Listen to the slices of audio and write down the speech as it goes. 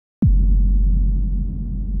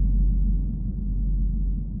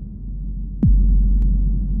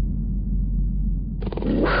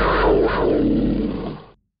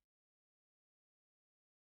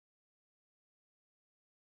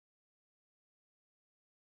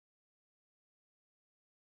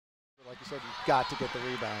Like you said, you've got to get the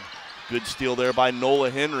rebound. Good steal there by Nola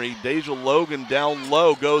Henry. Deja Logan down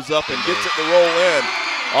low, goes up and gets it to roll in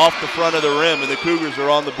off the front of the rim, and the Cougars are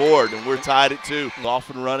on the board, and we're tied at 2. Off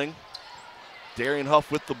and running. Darian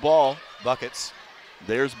Huff with the ball. Buckets.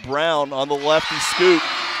 There's Brown on the lefty scoop.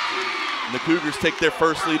 And the Cougars take their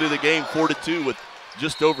first lead of the game, 4-2, with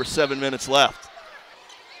just over 7 minutes left.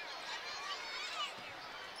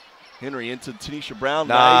 Henry into Tanisha Brown.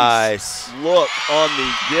 Nice look on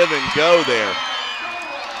the give and go there.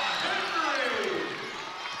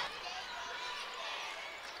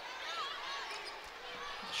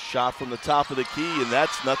 Shot from the top of the key, and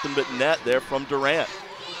that's nothing but net there from Durant.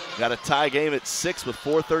 Got a tie game at 6 with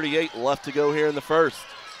 4:38 left to go here in the first.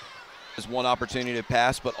 There's one opportunity to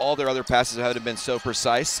pass, but all their other passes have been so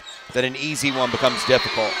precise that an easy one becomes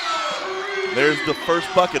difficult. There's the first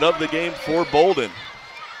bucket of the game for Bolden.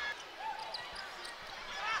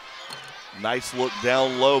 Nice look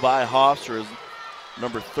down low by Hofstra.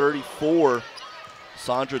 Number 34,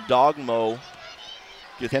 Sandra Dogmo.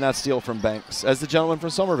 Cannot steal from Banks, as the gentleman from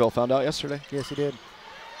Somerville found out yesterday. Yes, he did.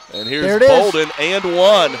 And here's Bolden and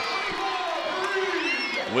one.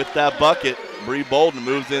 With that bucket, Bree Bolden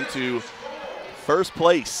moves into first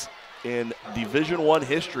place in Division I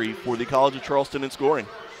history for the College of Charleston in scoring.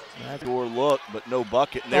 Score look, but no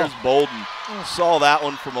bucket. And there's Bolden. Saw that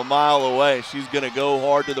one from a mile away. She's going to go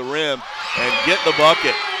hard to the rim and get the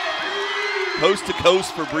bucket. Coast to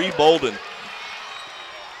coast for Bree Bolden.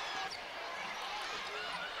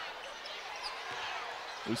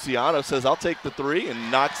 Luciano says, I'll take the 3,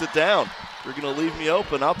 and knocks it down. If you're going to leave me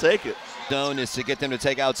open, I'll take it. Zone is to get them to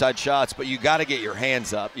take outside shots, but you got to get your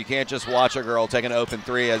hands up. You can't just watch a girl take an open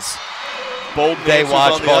 3 as Bolden they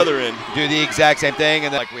watch on the other end. Do the exact same thing,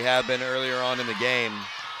 and like we have been earlier on in the game.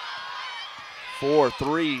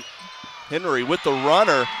 4-3. Henry with the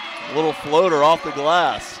runner. A little floater off the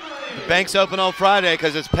glass. The bank's open on Friday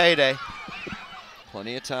because it's payday.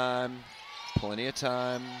 Plenty of time. Plenty of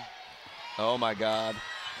time. Oh, my God.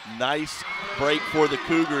 Nice break for the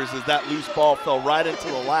Cougars as that loose ball fell right into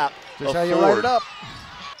the lap Just of how you Ford. light it up.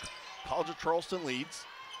 College of Charleston leads.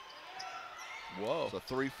 Whoa. It's a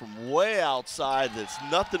 3 from way outside that's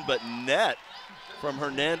nothing but net from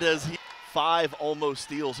Hernandez. 5 almost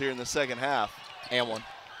steals here in the second half. And 1.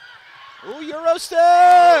 Ooh, Euro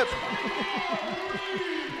step!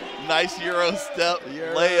 Nice Euro step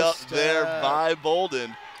layup there by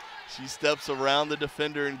Bolden. She steps around the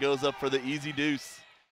defender and goes up for the easy deuce.